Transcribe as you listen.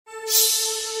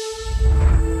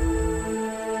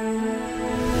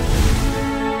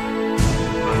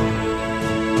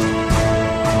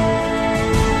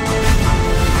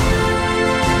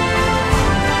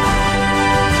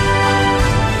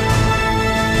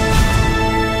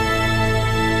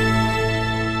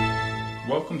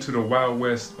to the Wild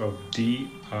West of DID.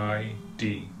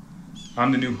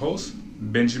 I'm the new host,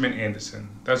 Benjamin Anderson.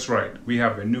 That's right, we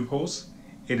have a new host.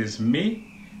 It is me,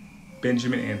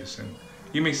 Benjamin Anderson.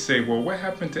 You may say, well, what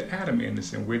happened to Adam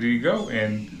Anderson? Where did he go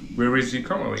and where is he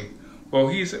currently? Well,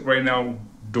 he's right now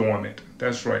dormant.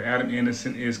 That's right, Adam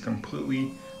Anderson is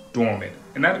completely dormant.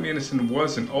 And Adam Anderson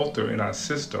was an alter in our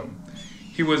system.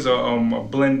 He was a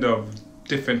blend of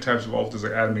different types of alters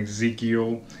like Adam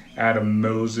Ezekiel, Adam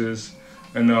Moses,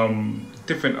 and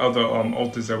different other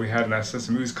alters that we had in our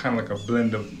system. He was kind of like a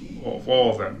blend of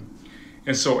all of them.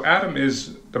 And so Adam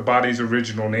is the body's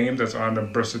original name that's on the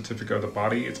birth certificate of the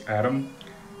body. It's Adam.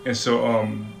 And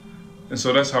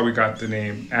so that's how we got the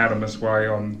name Adam. That's why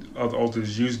other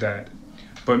alters use that.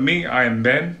 But me, I am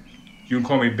Ben. You can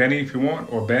call me Benny if you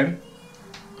want, or Ben.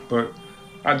 But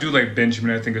I do like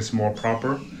Benjamin. I think it's more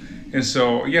proper. And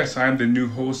so, yes, I am the new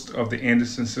host of the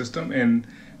Anderson system. And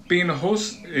being a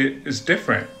host is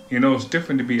different. You know, it's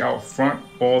different to be out front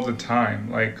all the time.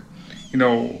 Like, you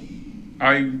know,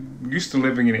 I'm used to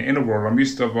living in the inner world. I'm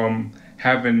used to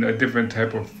having a different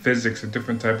type of physics, a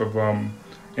different type of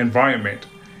environment.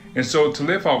 And so to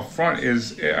live out front it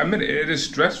is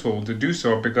stressful to do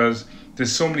so because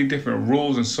there's so many different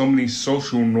rules and so many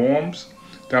social norms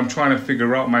that I'm trying to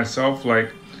figure out myself.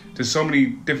 Like, there's so many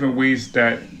different ways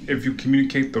that if you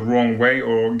communicate the wrong way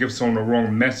or give someone the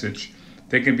wrong message,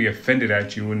 they can be offended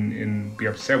at you and be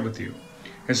upset with you.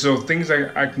 And so things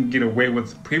I can get away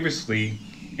with previously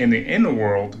in the inner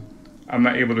world, I'm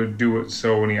not able to do it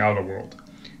so in the outer world.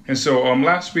 And so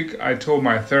last week I told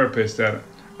my therapist that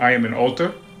I am an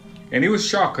alter, and he was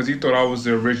shocked because he thought I was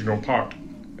the original part,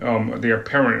 the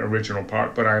apparent original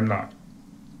part, but I am not.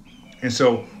 And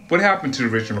so what happened to the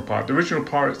original part? The original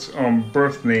part's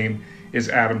birth name is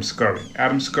Adam Scurry.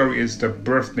 Adam Scurry is the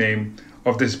birth name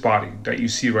of this body that you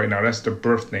see right now. That's the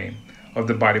birth name of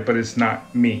the body, but it's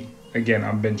not me. Again,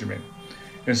 I'm Benjamin.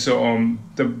 And so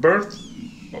the birth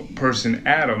person,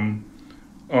 Adam,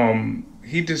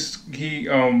 he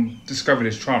discovered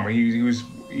his trauma.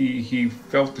 He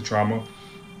felt the trauma,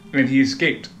 and he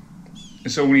escaped.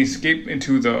 And so when he escaped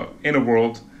into the inner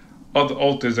world, other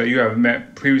alters that you have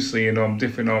met previously in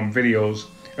different videos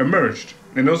emerged,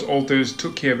 and those alters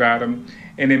took care of Adam,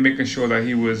 and they're making sure that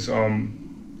he was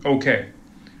okay.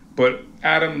 But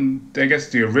Adam, I guess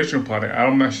the original part,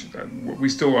 we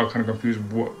still are kind of confused.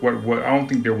 What I don't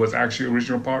think there was actually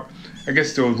original part. I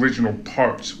guess the original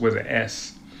parts were the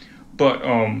S. But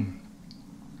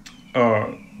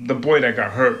the boy that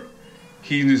got hurt,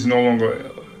 he is no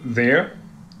longer there,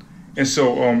 and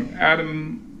so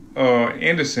Adam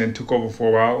Anderson took over for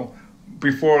a while.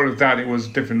 Before that, it was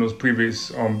different. Those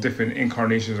previous different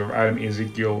incarnations of Adam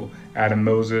Ezekiel, Adam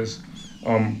Moses,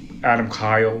 Adam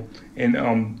Kyle,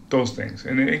 and those things.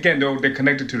 And again, they're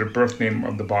connected to the birth name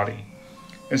of the body.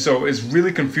 And so it's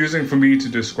really confusing for me to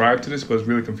describe to this, but it's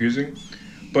really confusing.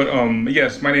 But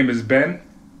yes, my name is Ben,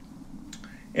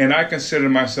 and I consider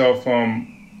myself a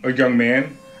young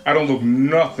man. I don't look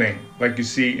nothing like you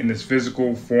see in this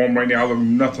physical form right now. I look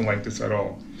nothing like this at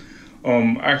all.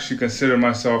 I actually consider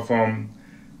myself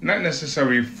not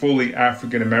necessarily fully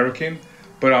African American,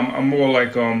 but I'm more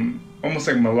like almost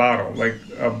like mulatto, like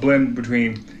a blend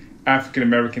between African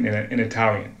American and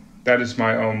Italian. That is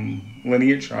my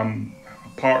lineage. I'm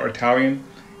part Italian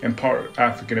and part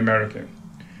African American.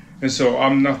 And so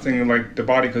I'm nothing like the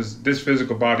body, because this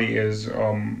physical body is,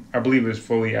 I believe, is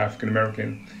fully African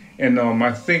American. And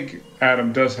I think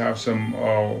Adam does have some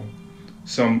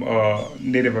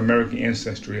Native American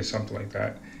ancestry or something like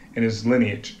that in his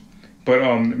lineage. But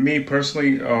me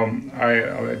personally, I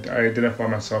identify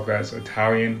myself as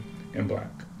Italian and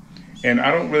black. And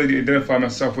I don't really identify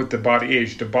myself with the body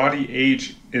age. The body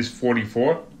age is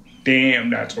 44. Damn,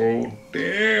 that's old.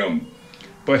 Damn.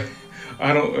 But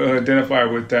I don't identify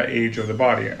with that age of the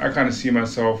body. I kind of see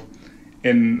myself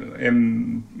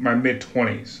in my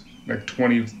mid-20s, like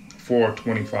 24,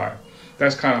 25.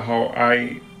 That's kind of how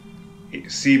I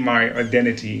see my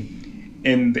identity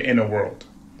in the inner world.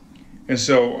 And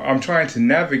so I'm trying to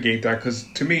navigate that, because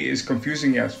to me it's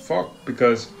confusing as fuck,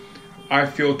 because I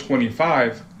feel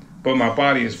 25, but my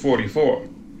body is 44.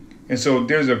 And so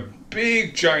there's a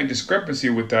big giant discrepancy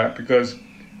with that, because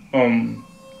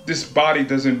this body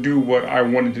doesn't do what I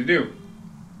wanted to do.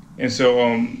 And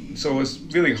so so it's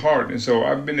really hard. And so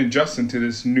I've been adjusting to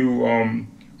this new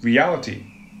reality.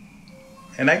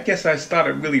 And I guess I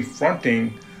started really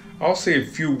fronting, I'll say a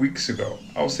few weeks ago.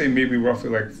 I'll say maybe roughly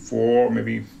like 4,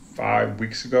 maybe 5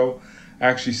 weeks ago, I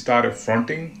actually started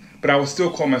fronting. But I would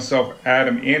still call myself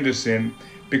Adam Anderson,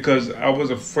 because I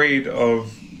was afraid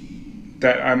of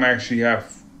that I'm actually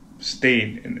have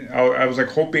stayed. And I was like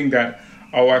hoping that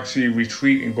I'll actually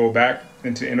retreat and go back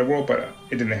into the inner world, but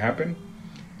it didn't happen.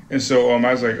 And so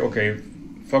I was like, okay,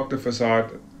 fuck the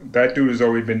facade. That dude has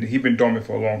already been dormant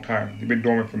for a long time. He's been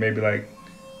dormant for maybe like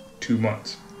 2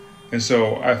 months. And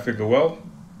so I figured, well,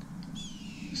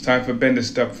 it's time for Ben to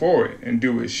step forward and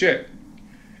do his shit.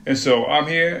 And so I'm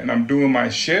here and I'm doing my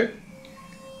shit.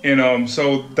 And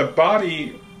so the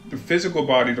body, the physical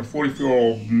body, the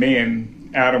 44-year-old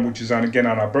man, Adam, which is on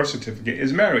our birth certificate,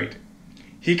 is married.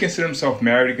 He considers himself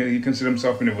married. He considers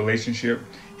himself in a relationship.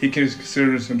 He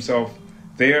considers himself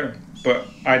there, but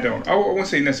I don't. I won't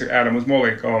say necessarily Adam. It's more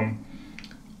like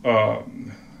I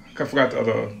forgot the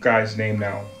other guy's name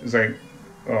now. It's like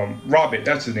Robert.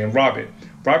 That's his name, Robert.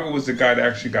 Robert was the guy that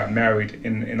actually got married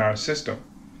in our system,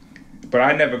 but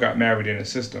I never got married in the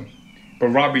system. But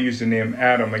Robert used the name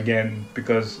Adam again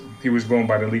because he was going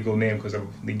by the legal name because of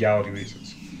legality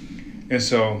reasons. And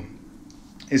so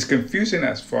it's confusing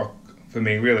as fuck for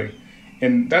me, really.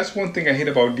 And that's one thing I hate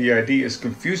about DID. It's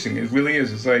confusing. It really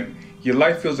is. It's like your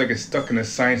life feels like it's stuck in a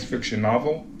science fiction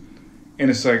novel. And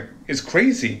it's like, it's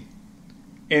crazy.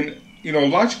 And, you know,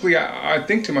 logically, I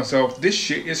think to myself, this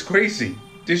shit is crazy.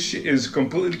 This shit is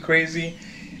completely crazy.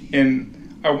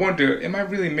 And I wonder, am I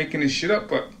really making this shit up?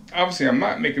 But obviously I'm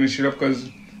not making this shit up because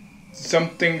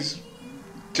some things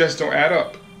just don't add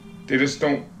up. They just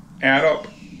don't add up.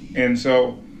 And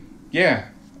so, yeah,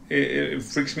 it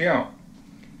freaks me out.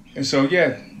 And so,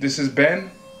 yeah, this is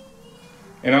Ben,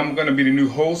 and I'm going to be the new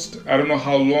host. I don't know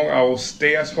how long I will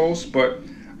stay as host, but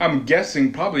I'm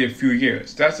guessing probably a few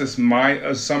years. That's just my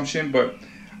assumption, but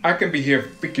I can be here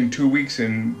freaking 2 weeks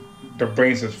and the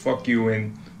brain says, fuck you,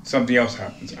 and something else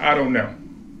happens. I don't know.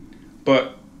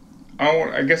 But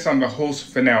I guess I'm the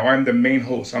host for now. I'm the main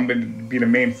host. I'm going to be the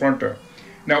main fronter.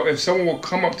 Now, if someone will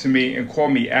come up to me and call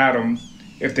me Adam,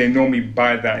 if they know me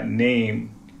by that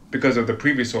name, because of the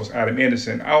previous host, Adam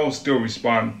Anderson, I will still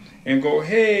respond and go,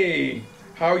 hey,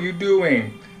 how you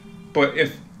doing? But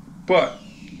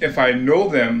if I know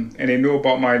them and they know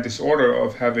about my disorder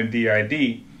of having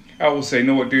DID, I will say,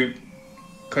 no, what, dude,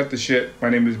 cut the shit. My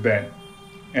name is Ben.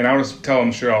 And I'll just tell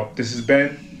them straight out, this is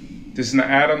Ben. This is not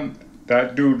Adam.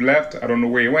 That dude left. I don't know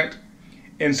where he went.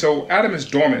 And so Adam is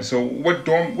dormant. So what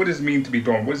does it mean to be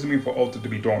dormant? What does it mean for Alter to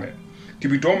be dormant? To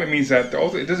be dormant means that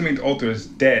it doesn't mean the Alter is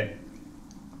dead.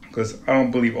 Because I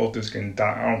don't believe alters can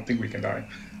die. I don't think we can die.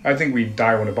 I think we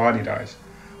die when the body dies.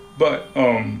 But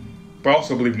I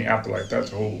also believe in the afterlife.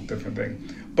 That's a whole different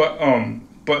thing.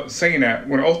 But saying that,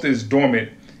 when alter is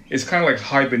dormant, it's kind of like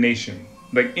hibernation.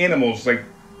 Like animals, like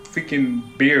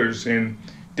freaking bears and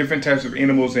different types of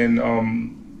animals in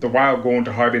the wild go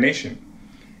into hibernation.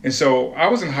 And so I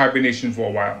was in hibernation for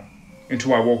a while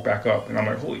until I woke back up. And I'm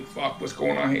like, holy fuck, what's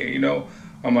going on here? You know,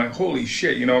 I'm like, holy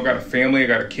shit. You know, I got a family, I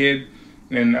got a kid.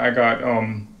 And I got,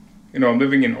 you know, I'm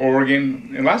living in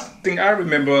Oregon. And last thing I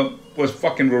remember was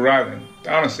fucking Rhode Island.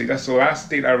 Honestly, that's the last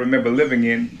state I remember living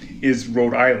in is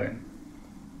Rhode Island.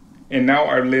 And now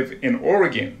I live in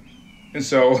Oregon. And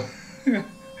so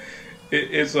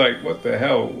it's like, what the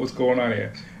hell? What's going on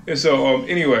here? And so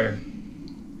anyway,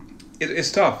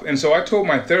 it's tough. And so I told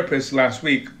my therapist last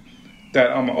week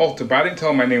that I'm an alter, but I didn't tell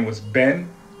him my name was Ben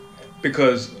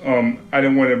because I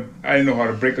didn't know how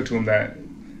to break it to him that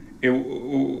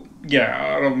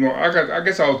yeah, I don't know. I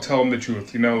guess I'll tell him the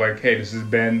truth, you know, like, hey, this is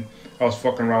Ben. I was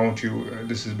fucking around with you.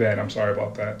 This is Ben. I'm sorry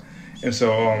about that. And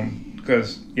so,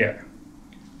 because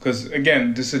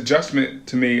again, this adjustment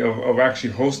to me of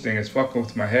actually hosting is fucking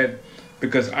with my head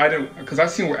because I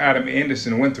seen what Adam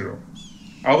Anderson went through.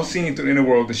 I was seeing through the inner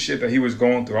world the shit that he was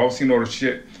going through. I was seeing all the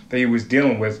shit that he was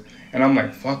dealing with, and I'm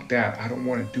like, fuck that. I don't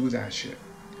want to do that shit.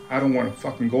 I don't want to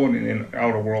fucking go in the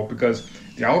outer world because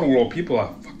the outer world people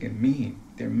are fucking mean.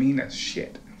 They're mean as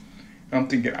shit. And I'm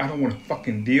thinking, I don't want to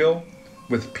fucking deal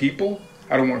with people.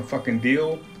 I don't want to fucking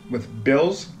deal with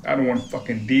bills. I don't want to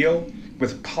fucking deal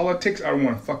with politics. I don't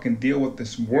want to fucking deal with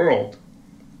this world.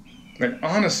 Like,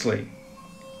 honestly,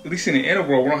 at least in the inner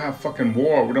world, we don't have fucking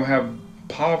war. We don't have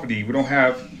poverty. We don't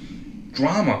have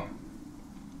drama.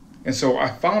 And so I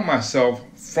found myself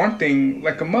fronting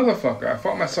like a motherfucker. I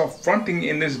found myself fronting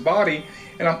in this body,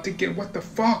 and I'm thinking, what the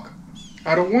fuck?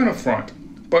 I don't want to front.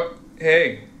 But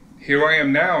hey, here I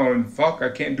am now, and fuck, I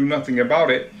can't do nothing about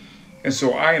it. And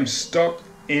so I am stuck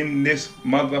in this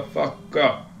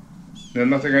motherfucker. There's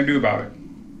nothing I can do about it.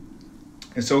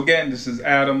 And so again, this is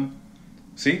Adam.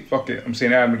 See, fuck it, I'm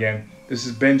saying Adam again. This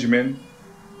is Benjamin,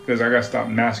 because I gotta stop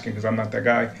masking because I'm not that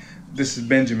guy. This is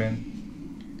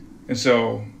Benjamin. And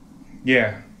so,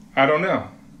 yeah, I don't know.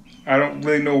 I don't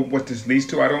really know what this leads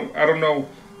to. I don't know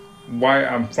why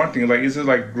I'm fronting. Like, is it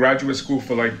like graduate school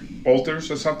for like alters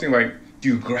or something? Like, do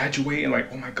you graduate and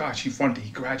like, oh my gosh, he fronted,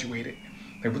 he graduated.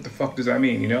 Like, what the fuck does that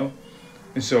mean, you know?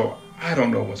 And so I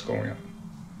don't know what's going on.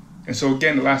 And so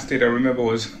again, the last state I remember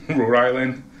was Rhode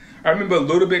Island. I remember a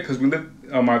little bit because we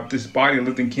lived, this body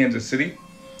lived in Kansas City.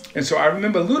 And so I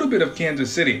remember a little bit of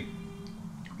Kansas City,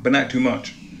 but not too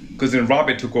much. Because then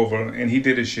Robert took over and he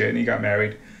did his shit and he got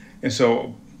married. And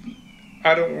so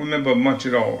I don't remember much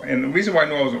at all. And the reason why I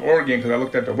knew I was in Oregon, because I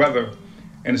looked at the weather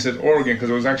and it says Oregon, because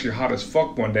it was actually hot as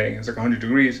fuck one day. It's like 100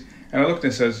 degrees. And I looked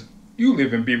and it says, you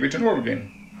live in Beaverton,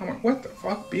 Oregon. I'm like, what the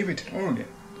fuck? Beaverton, Oregon?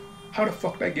 How the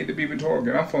fuck did I get to Beaverton,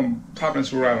 Oregon? I'm from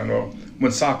Providence, Rhode Island, or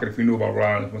Woonsocket, if you knew about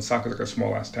Rhode Island. Woonsocket's like a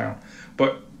small ass town.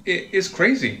 But it's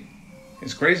crazy.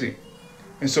 It's crazy.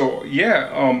 And so,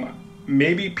 yeah,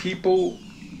 maybe people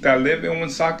that live in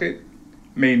Woonsocket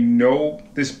may know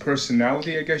this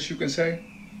personality, I guess you can say.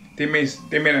 They may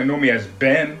not know me as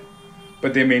Ben,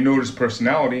 but they may know this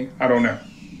personality. I don't know.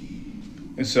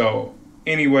 And so,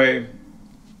 anyway,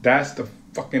 that's the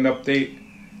fucking update.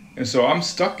 And so I'm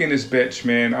stuck in this bitch,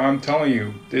 man. I'm telling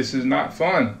you, this is not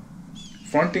fun.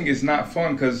 Fronting is not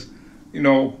fun because, you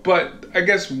know, but I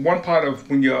guess one part of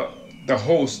when you're the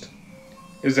host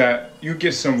is that you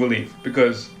get some relief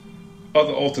because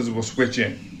other alters will switch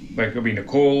in. Like it'll be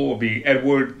Nicole, it'll be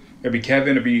Edward, it'll be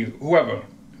Kevin, it'll be whoever.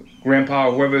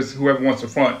 Grandpa, whoever wants to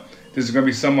front. There's going to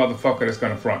be some motherfucker that's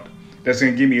going to front. That's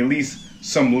going to give me at least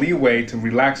some leeway to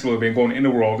relax a little bit and go in the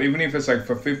world, even if it's like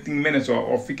for 15 minutes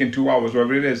or freaking 2 hours,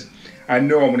 whatever it is. I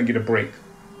know I'm going to get a break.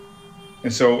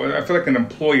 And so I feel like an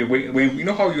employee, you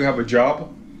know how you have a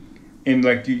job and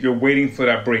like you're waiting for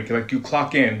that break. Like you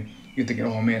clock in, you're thinking,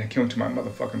 oh man, I came to my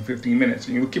motherfucking 15 minutes.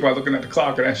 And you keep on looking at the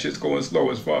clock and that shit's going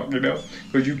slow as fuck, you know?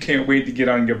 Because you can't wait to get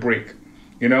on your break,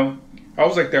 you know? I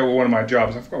was like that with one of my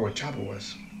jobs. I forgot what job it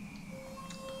was.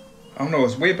 I don't know, it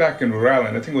was way back in Rhode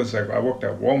Island. I think it was like I worked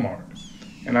at Walmart.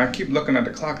 And I keep looking at the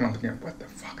clock and I'm thinking, what the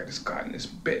fuck, I just got in this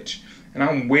bitch. And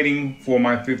I'm waiting for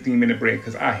my 15-minute break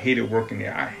because I hated working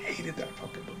there. I hated that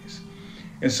fucking place.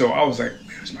 And so I was like,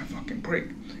 where's my fucking break?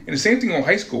 And the same thing in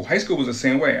high school. High school was the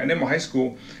same way. And then my high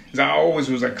school is I always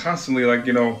was like constantly like,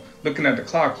 you know, looking at the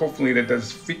clock, hopefully that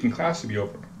this freaking class to be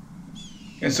over.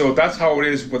 And so that's how it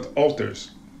is with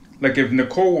alters. Like if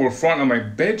Nicole were front, I'm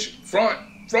like, bitch, front,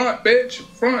 bitch,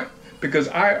 front. Because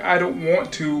I don't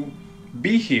want to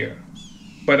be here.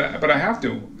 But I have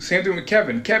to. Same thing with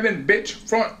Kevin. Kevin, bitch,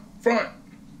 front.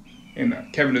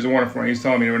 And Kevin doesn't want to front. He's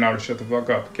telling me right now to shut the fuck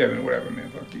up. Kevin, whatever, man.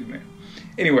 Fuck you, man.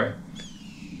 Anyway,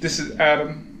 this is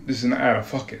Adam. This is not Adam.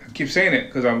 Fuck it. I keep saying it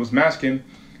because I was masking.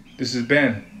 This is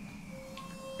Ben.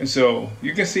 And so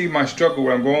you can see my struggle,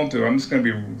 what I'm going through. I'm just going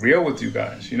to be real with you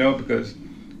guys, you know, because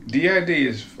DID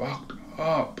is fucked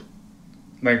up.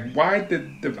 Like, why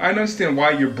I understand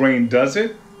why your brain does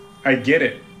it. I get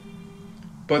it.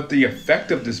 But the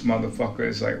effect of this motherfucker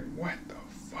is like, what the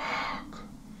fuck?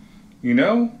 You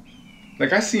know?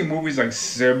 Like, I see movies like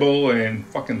Sybil and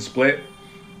fucking Split.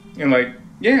 And like,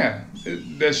 yeah,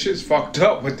 that shit's fucked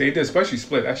up what they did, especially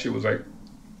Split. That shit was like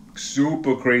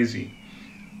super crazy.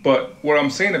 But what I'm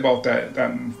saying about that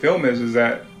film is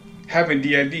that having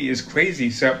DID is crazy,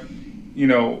 except, you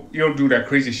know, you don't do that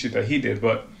crazy shit that he did,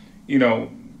 but, you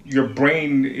know, your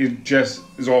brain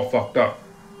is all fucked up.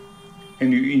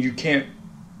 And you can't,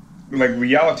 like,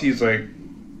 reality is like,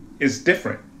 it's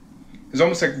different. It's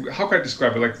almost like, how can I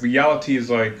describe it? Like, reality is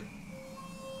like,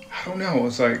 I don't know,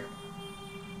 it's like,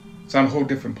 it's on a whole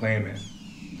different plane, man.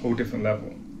 Whole different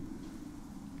level.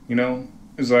 You know?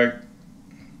 It's like,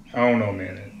 I don't know,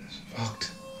 man. It's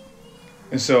fucked.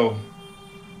 And so,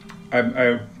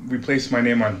 I replaced my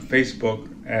name on Facebook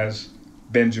as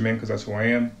Benjamin, because that's who I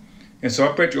am. And so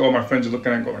I bet you all my friends are looking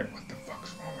at it and go like, what the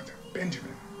fuck's wrong with that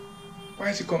Benjamin?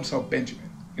 Why is he calling himself Benjamin?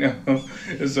 You know?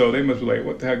 And so they must be like,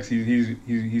 what the heck?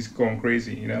 He's going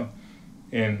crazy, you know?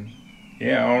 And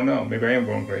yeah, I don't know. Maybe I am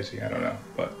going crazy. I don't know.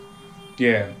 But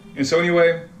yeah. And so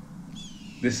anyway,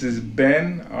 this is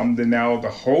Ben. I'm now the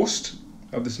host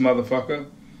of this motherfucker.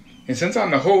 And since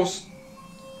I'm the host,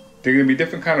 there are going to be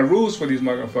different kind of rules for these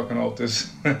motherfucking alters.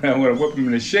 I'm going to whip them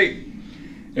into shape.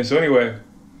 And so anyway,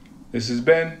 this is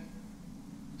Ben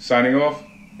signing off.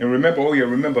 And remember,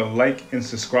 remember, like and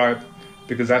subscribe,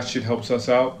 because that shit helps us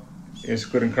out. It's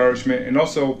good encouragement. And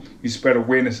also, you spread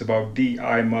awareness about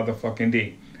D.I. motherfucking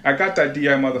D. I got that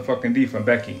D.I. motherfucking D from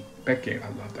Becky. Becky, I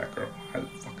love that girl. I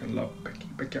fucking love Becky.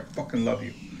 Becky, I fucking love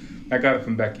you. I got it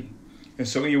from Becky. And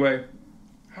so anyway,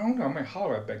 I don't know. I might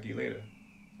holler at Becky later.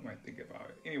 I might think about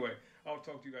it. Anyway, I'll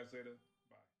talk to you guys later.